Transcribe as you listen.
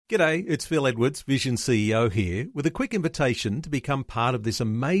G'day, it's Phil Edwards, Vision CEO here, with a quick invitation to become part of this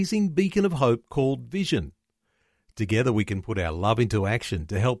amazing beacon of hope called Vision. Together we can put our love into action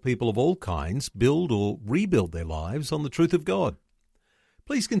to help people of all kinds build or rebuild their lives on the truth of God.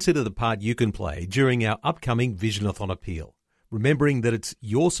 Please consider the part you can play during our upcoming Visionathon appeal, remembering that it's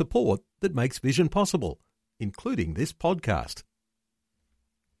your support that makes Vision possible, including this podcast.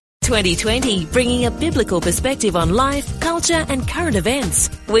 2020, bringing a biblical perspective on life, culture and current events.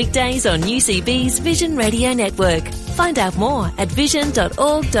 Weekdays on UCB's Vision Radio Network. Find out more at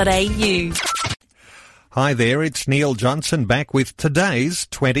vision.org.au. Hi there, it's Neil Johnson back with today's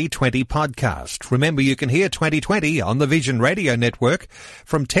 2020 podcast. Remember, you can hear 2020 on the Vision Radio Network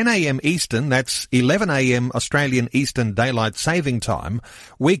from 10 a.m. Eastern, that's 11 a.m. Australian Eastern Daylight Saving Time,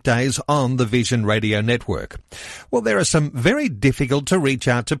 weekdays on the Vision Radio Network. Well, there are some very difficult to reach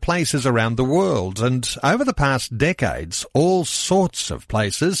out to places around the world, and over the past decades, all sorts of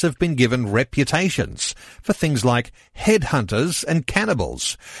places have been given reputations for things like headhunters and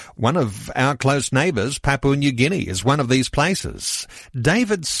cannibals. One of our close neighbours, Papua New Guinea, is one of these places.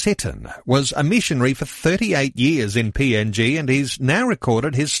 David Sitton was a missionary for 38 years in PNG, and he's now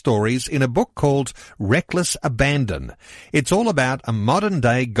recorded his stories in a book called Reckless Abandon. It's all about a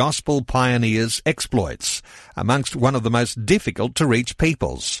modern-day gospel pioneer's exploits amongst one of the most difficult to reach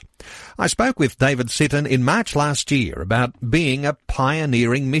peoples. I spoke with David Sitton in March last year about being a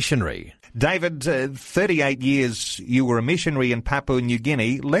pioneering missionary. David, 38 years you were a missionary in Papua New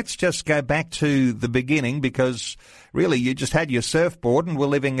Guinea. Let's just go back to the beginning, because really you just had your surfboard and were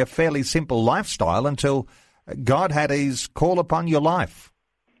living a fairly simple lifestyle until God had his call upon your life.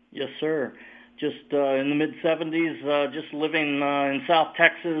 Yes, sir. Just in the mid-'70s, just living in South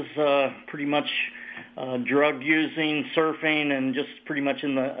Texas, pretty much drug using, surfing, and just pretty much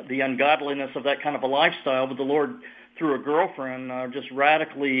in the ungodliness of that kind of a lifestyle. But the Lord, through a girlfriend, just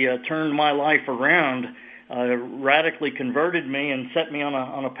radically turned my life around, radically converted me and set me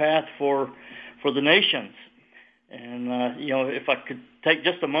on a path for the nations. And, if I could take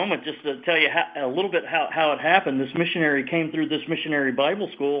just a moment just to tell you a little bit how it happened. This missionary came through this missionary Bible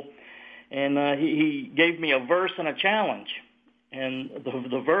school, and he gave me a verse and a challenge. And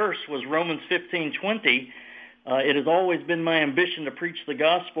the verse was Romans 15:20. It has always been my ambition to preach the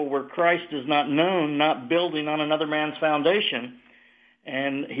gospel where Christ is not known, not building on another man's foundation.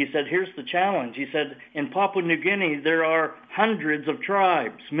 And he said, here's the challenge. He said, in Papua New Guinea, there are hundreds of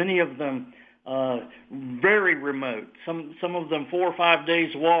tribes, many of them very remote. Some of them 4 or 5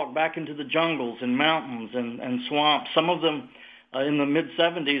 days walk back into the jungles and mountains and swamps. Some of them in the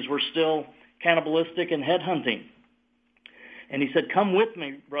mid-'70s were still cannibalistic and headhunting. And he said, come with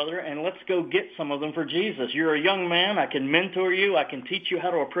me, brother, and let's go get some of them for Jesus. You're a young man. I can mentor you. I can teach you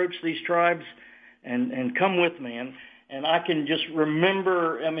how to approach these tribes, and come with me. And I can just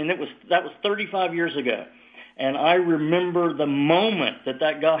remember, that was 35 years ago. And I remember the moment that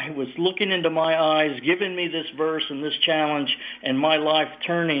guy was looking into my eyes, giving me this verse and this challenge, and my life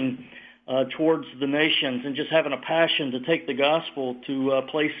turning towards the nations and just having a passion to take the gospel to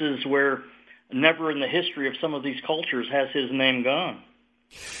places where never in the history of some of these cultures has his name gone.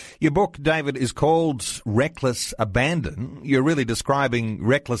 Your book, David, is called Reckless Abandon. You're really describing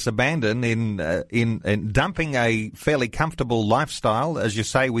reckless abandon in dumping a fairly comfortable lifestyle, as you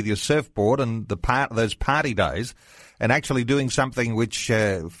say, with your surfboard and those party days, and actually doing something which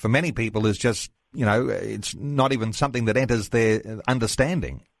for many people is just, it's not even something that enters their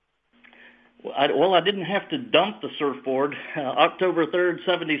understanding. Well, I didn't have to dump the surfboard. October 3rd,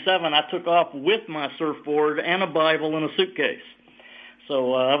 77, I took off with my surfboard and a Bible in a suitcase.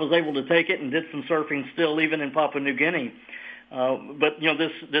 So I was able to take it and did some surfing still, even in Papua New Guinea. But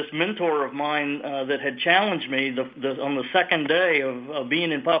this mentor of mine that had challenged me on the second day of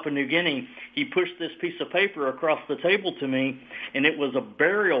being in Papua New Guinea, he pushed this piece of paper across the table to me, and it was a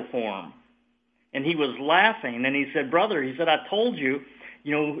burial form. And he was laughing, and he said, brother, he said, I told you,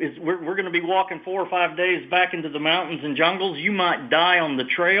 we're going to be walking 4 or 5 days back into the mountains and jungles. You might die on the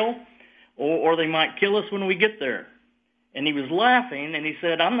trail, or they might kill us when we get there. And he was laughing, and he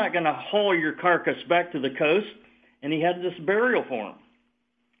said, I'm not going to haul your carcass back to the coast. And he had this burial form.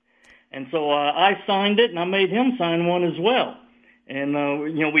 And so I signed it, and I made him sign one as well. And,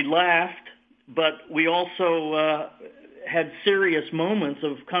 we laughed, but we also had serious moments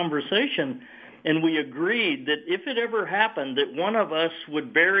of conversation. And we agreed that if it ever happened that one of us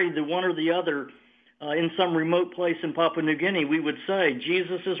would bury the one or the other in some remote place in Papua New Guinea, we would say,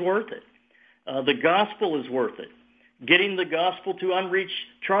 Jesus is worth it. The gospel is worth it. Getting the gospel to unreached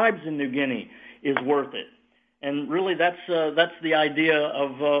tribes in New Guinea is worth it. And really that's the idea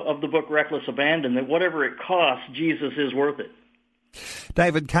of the book Reckless Abandon, that whatever it costs, Jesus is worth it.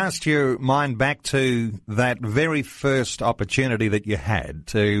 David, cast your mind back to that very first opportunity that you had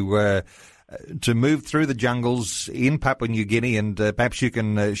to move through the jungles in Papua New Guinea, and perhaps you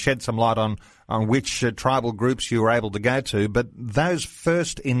can shed some light on which tribal groups you were able to go to. But those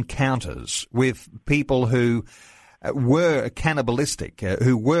first encounters with people who were cannibalistic,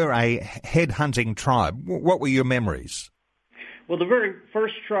 who were a head-hunting tribe, what were your memories? Well, the very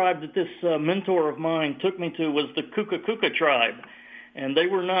first tribe that this mentor of mine took me to was the Kuka tribe. And they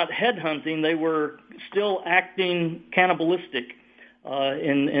were not headhunting, they were still acting cannibalistic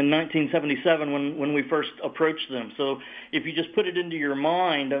in 1977 when we first approached them. So if you just put it into your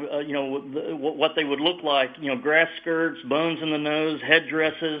mind, what they would look like, grass skirts, bones in the nose,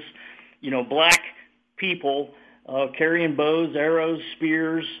 headdresses, black people carrying bows, arrows,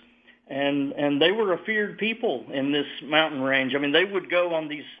 spears, and they were a feared people in this mountain range. I mean, they would go on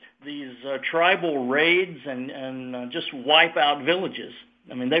these tribal raids and just wipe out villages.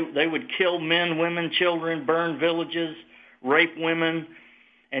 I mean, they would kill men, women, children, burn villages, rape women,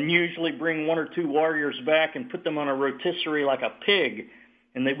 and usually bring one or two warriors back and put them on a rotisserie like a pig,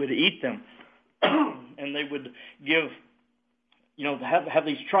 and they would eat them. And they would give, have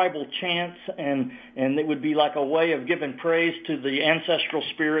these tribal chants, and it would be like a way of giving praise to the ancestral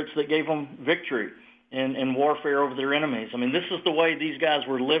spirits that gave them victory in warfare over their enemies. I mean, this is the way these guys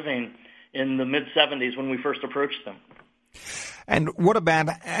were living in the mid-'70s when we first approached them. And what about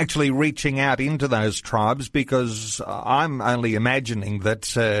actually reaching out into those tribes? Because I'm only imagining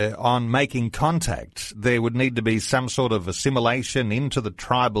that on making contact, there would need to be some sort of assimilation into the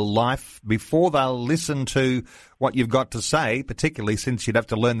tribal life before they'll listen to what you've got to say, particularly since you'd have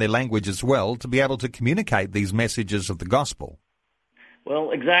to learn their language as well to be able to communicate these messages of the gospel.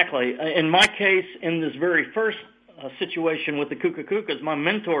 Well, exactly. In my case, in this very first situation with the Kukas, my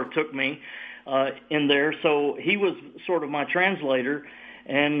mentor took me in there, so he was sort of my translator,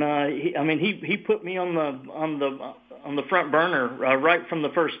 and he put me on the front burner right from the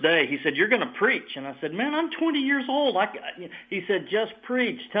first day. He said, "You're going to preach," and I said, "Man, I'm 20 years old." He said, "Just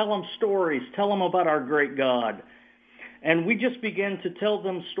preach. Tell them stories. Tell them about our great God." And we just began to tell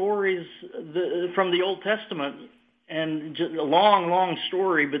them stories from the Old Testament. And just a long, long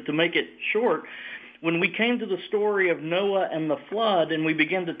story, but to make it short, when we came to the story of Noah and the flood and we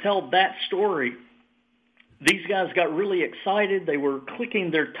began to tell that story, these guys got really excited. They were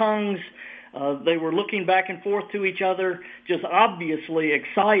clicking their tongues. They were looking back and forth to each other, just obviously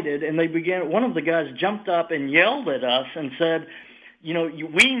excited. And one of the guys jumped up and yelled at us and said,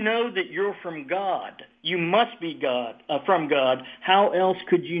 we know that you're from God. You must be from God. How else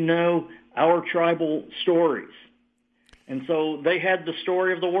could you know our tribal stories? And so they had the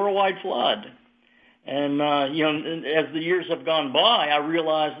story of the worldwide flood. And, as the years have gone by, I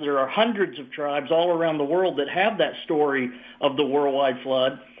realized there are hundreds of tribes all around the world that have that story of the worldwide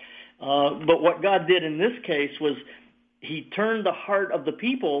flood. But what God did in this case was he turned the heart of the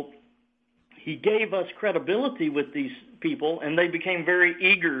people. He gave us credibility with these people, and they became very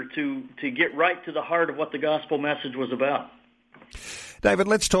eager to get right to the heart of what the gospel message was about. David,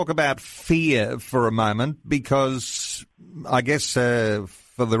 let's talk about fear for a moment, because I guess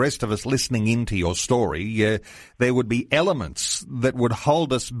for the rest of us listening into your story, there would be elements that would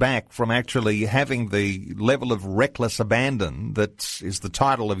hold us back from actually having the level of reckless abandon that is the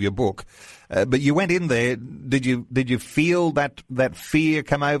title of your book. But you went in there. Did you feel that fear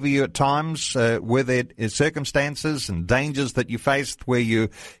come over you at times? Were there circumstances and dangers that you faced where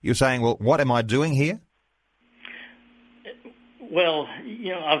you're saying, well, what am I doing here? Well,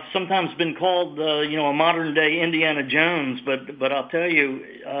 I've sometimes been called, a modern-day Indiana Jones, but I'll tell you,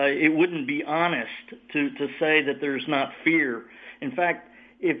 it wouldn't be honest to say that there's not fear. In fact,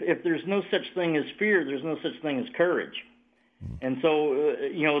 if there's no such thing as fear, there's no such thing as courage. And so,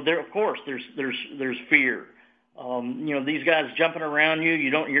 there, of course, there's fear. These guys jumping around you,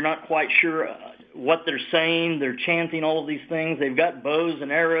 you're not quite sure what they're saying. They're chanting all of these things. They've got bows and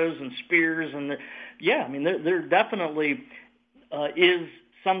arrows and spears, and they're definitely is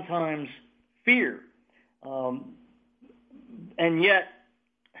sometimes fear. And yet,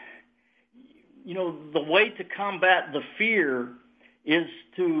 the way to combat the fear is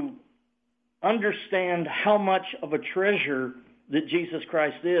to understand how much of a treasure that Jesus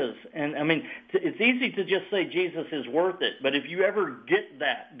Christ is. And it's easy to just say Jesus is worth it, but if you ever get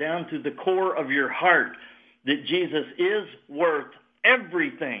that down to the core of your heart, that Jesus is worth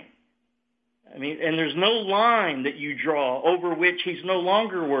everything, and there's no line that you draw over which he's no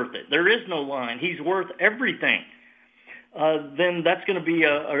longer worth it. There is no line. He's worth everything. Then that's going to be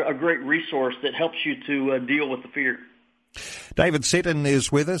a great resource that helps you to deal with the fear. David Sitton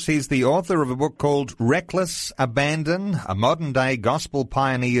is with us. He's the author of a book called Reckless Abandon, a modern-day gospel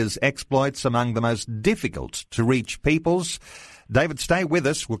pioneer's exploits among the most difficult to reach peoples. David, stay with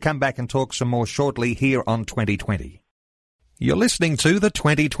us. We'll come back and talk some more shortly here on 2020. You're listening to the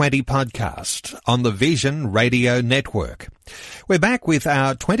 2020 podcast on the Vision Radio Network. We're back with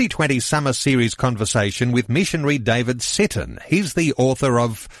our 2020 Summer Series conversation with missionary David Sitton. He's the author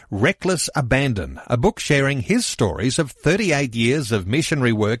of Reckless Abandon, a book sharing his stories of 38 years of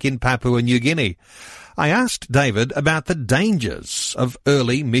missionary work in Papua New Guinea. I asked David about the dangers of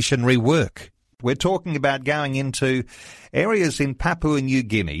early missionary work. We're talking about going into areas in Papua New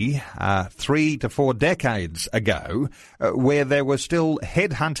Guinea 3 to 4 decades ago where there were still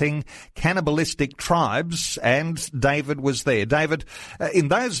headhunting cannibalistic tribes, and David was there. David, in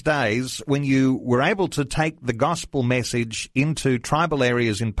those days when you were able to take the gospel message into tribal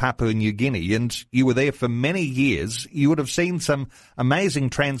areas in Papua New Guinea, and you were there for many years, you would have seen some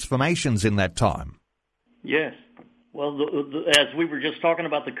amazing transformations in that time. Yes. Well, as we were just talking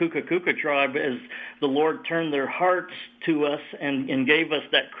about the Kuka Kuka tribe, as the Lord turned their hearts to us and gave us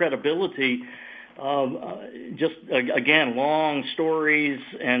that credibility, just again, long stories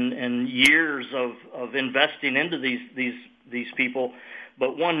and years of investing into these people.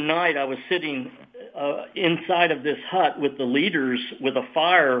 But one night I was sitting inside of this hut with the leaders with a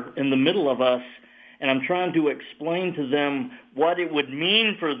fire in the middle of us, and I'm trying to explain to them what it would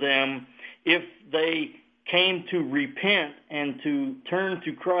mean for them if they came to repent and to turn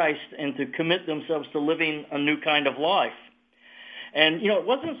to Christ and to commit themselves to living a new kind of life. And, it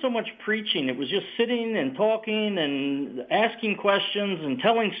wasn't so much preaching. It was just sitting and talking and asking questions and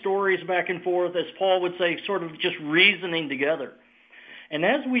telling stories back and forth, as Paul would say, sort of just reasoning together. And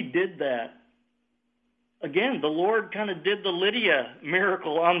as we did that, again, the Lord kind of did the Lydia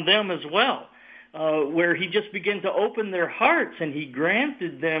miracle on them as well, where he just began to open their hearts and he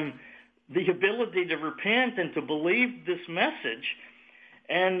granted them the ability to repent and to believe this message.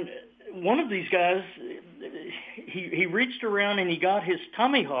 And one of these guys, he reached around and he got his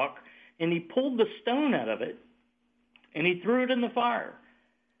tomahawk and he pulled the stone out of it and he threw it in the fire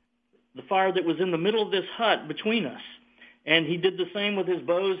that was in the middle of this hut between us. And he did the same with his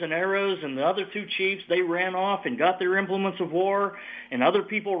bows and arrows, and the other two chiefs, they ran off and got their implements of war, and other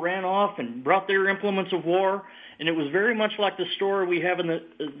people ran off and brought their implements of war. And it was very much like the story we have in the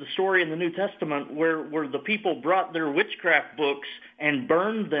story in the New Testament where the people brought their witchcraft books and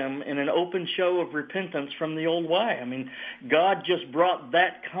burned them in an open show of repentance from the old way. I mean, God just brought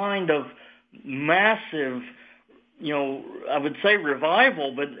that kind of massive, I would say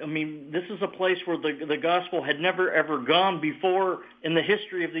revival, but I mean, this is a place where the gospel had never ever gone before in the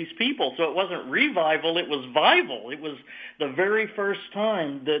history of these people. So it wasn't revival, it was vival. It was the very first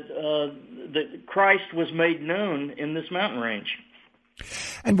time that Christ was made known in this mountain range.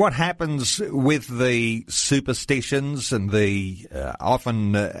 And what happens with the superstitions and the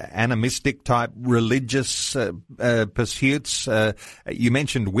often animistic type religious pursuits? You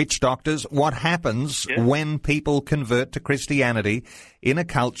mentioned witch doctors. What happens when people convert to Christianity in a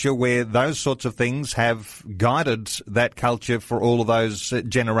culture where those sorts of things have guided that culture for all of those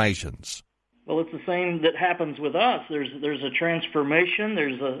generations? Well, it's the same that happens with us. There's a transformation,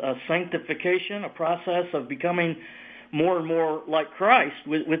 there's a sanctification, a process of becoming more and more like Christ.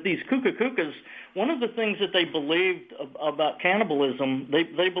 With these Kuka Kukas, one of the things that they believed about cannibalism,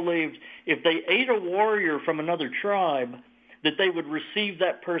 they believed if they ate a warrior from another tribe, that they would receive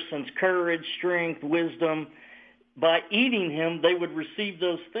that person's courage, strength, wisdom. By eating him, they would receive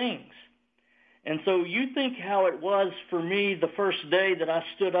those things. And so you think how it was for me the first day that I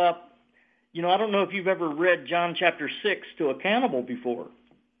stood up. I don't know if you've ever read John chapter 6 to a cannibal before.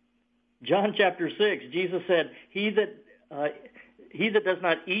 John chapter 6, Jesus said, He that does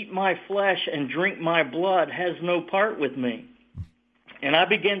not eat my flesh and drink my blood has no part with me. And I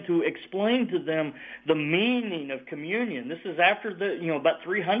began to explain to them the meaning of communion. This is after about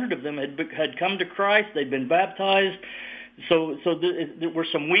 300 of them had come to Christ. They'd been baptized. So we're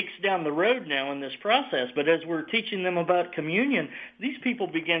some weeks down the road now in this process. But as we're teaching them about communion, these people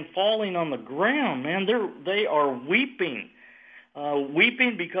began falling on the ground. Man, they are weeping.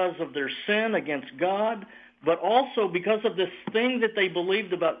 Weeping because of their sin against God, but also because of this thing that they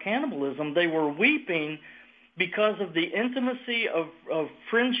believed about cannibalism. They were weeping because of the intimacy of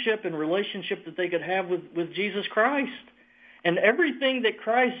friendship and relationship that they could have with Jesus Christ. And everything that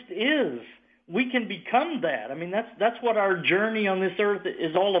Christ is, we can become that. I mean, that's what our journey on this earth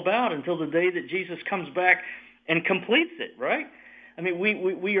is all about until the day that Jesus comes back and completes it, right? I mean,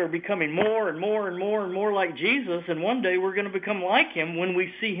 we are becoming more and more and more and more like Jesus, and one day we're going to become like him when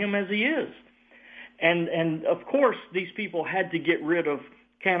we see him as he is. And of course, these people had to get rid of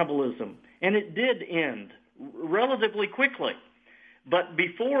cannibalism, and it did end relatively quickly. But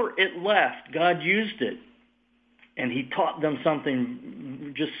before it left, God used it, and he taught them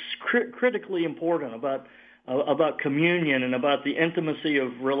something just critically important about communion and about the intimacy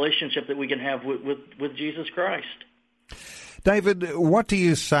of relationship that we can have with Jesus Christ. David, what do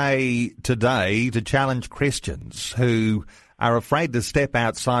you say today to challenge Christians who are afraid to step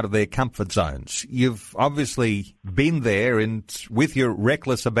outside of their comfort zones? You've obviously been there with your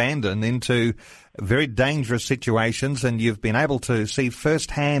reckless abandon into very dangerous situations, and you've been able to see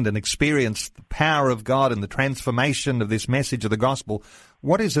firsthand and experience the power of God and the transformation of this message of the gospel.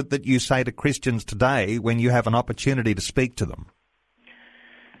 What is it that you say to Christians today when you have an opportunity to speak to them?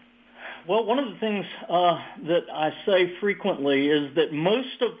 Well, one of the things that I say frequently is that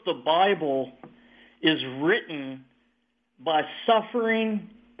most of the Bible is written by suffering,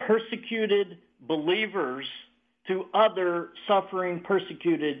 persecuted believers to other suffering,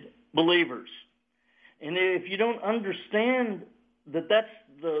 persecuted believers. And if you don't understand that that's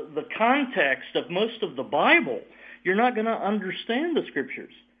the context of most of the Bible, you're not going to understand the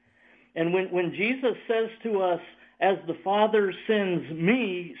Scriptures. And when Jesus says to us, "As the Father sends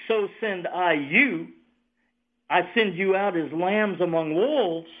me, so send I you. I send you out as lambs among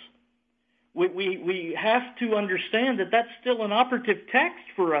wolves," we have to understand that that's still an operative text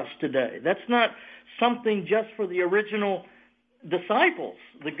for us today. That's not something just for the original disciples.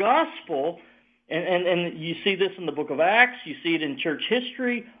 The gospel, and you see this in the book of Acts, you see it in church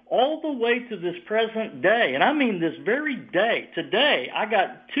history, all the way to this present day. And I mean this very day. Today, I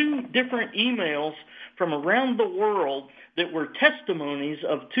got 2 different emails from around the world that were testimonies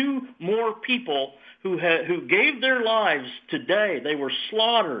of 2 more people who gave their lives today. They were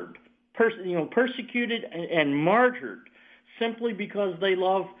slaughtered, persecuted and martyred simply because they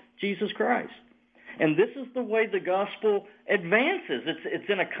love Jesus Christ. And this is the way the gospel advances. It's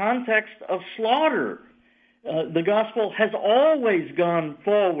in a context of slaughter. The gospel has always gone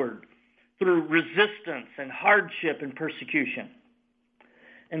forward through resistance and hardship and persecution.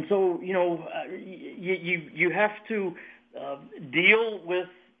 And so, you have to deal with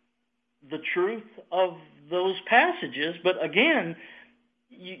the truth of those passages. But again,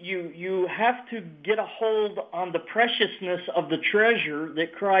 you have to get a hold on the preciousness of the treasure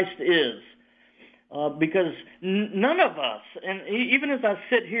that Christ is. Because none of us, and even as I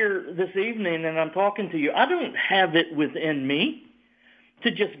sit here this evening and I'm talking to you, I don't have it within me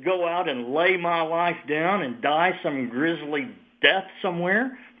to just go out and lay my life down and die some grisly death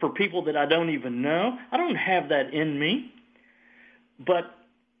somewhere for people that I don't even know. I don't have that in me. But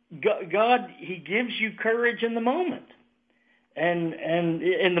God, he gives you courage in the moment. And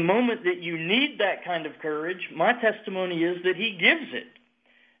in the moment that you need that kind of courage, my testimony is that he gives it.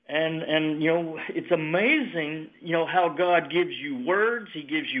 And it's amazing, how God gives you words, he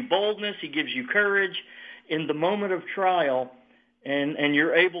gives you boldness, he gives you courage in the moment of trial, and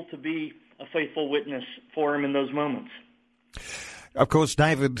you're able to be a faithful witness for him in those moments. Of course,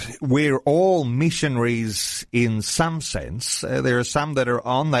 David, we're all missionaries in some sense. There are some that are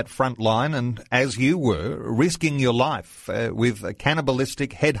on that front line, and as you were, risking your life with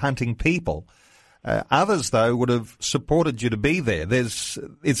cannibalistic, headhunting people. Others, though, would have supported you to be there.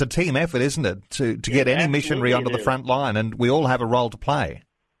 It's a team effort, isn't it, to get any missionary onto the front line, and we all have a role to play.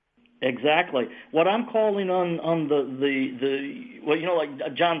 Exactly. What I'm calling on the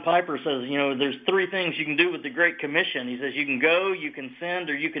like John Piper says, there's 3 things you can do with the Great Commission. He says you can go, you can send,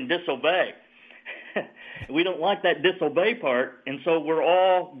 or you can disobey. We don't like that disobey part, and so we're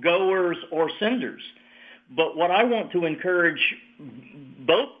all goers or senders. But what I want to encourage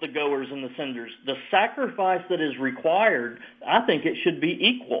both the goers and the senders, the sacrifice that is required, I think it should be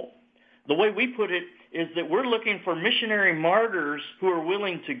equal. The way we put it is that we're looking for missionary martyrs who are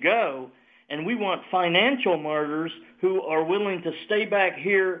willing to go, and we want financial martyrs who are willing to stay back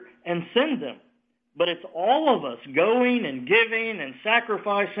here and send them. But it's all of us going and giving and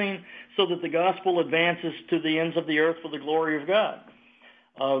sacrificing so that the gospel advances to the ends of the earth for the glory of God.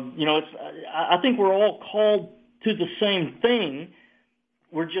 I think we're all called to the same thing.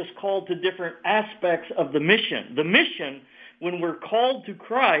 We're just called to different aspects of the mission. The mission, when we're called to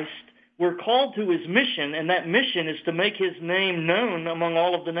Christ, we're called to his mission, and that mission is to make his name known among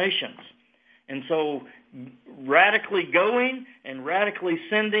all of the nations. And so radically going and radically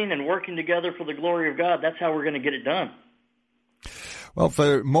sending and working together for the glory of God, that's how we're going to get it done. Well,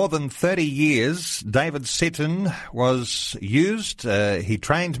 for more than 30 years, David Sitton was used. He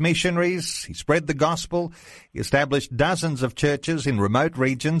trained missionaries. He spread the gospel. He established dozens of churches in remote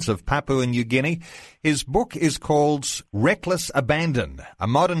regions of Papua New Guinea. His book is called Reckless Abandon, a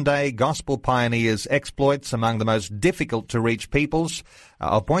modern-day gospel pioneer's exploits among the most difficult-to-reach peoples.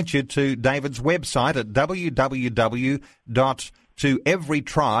 I'll point you to David's website at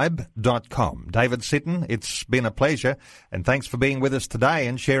www.toeverytribe.com. David Sitton, it's been a pleasure, and thanks for being with us today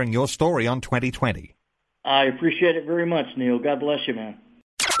and sharing your story on 2020. I appreciate it very much, Neil. God bless you, man.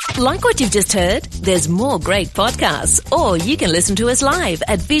 Like what you've just heard? There's more great podcasts, or you can listen to us live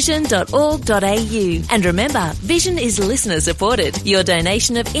at vision.org.au. And remember, Vision is listener supported. Your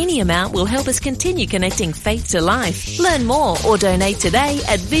donation of any amount will help us continue connecting faith to life. Learn more or donate today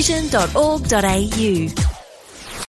at vision.org.au.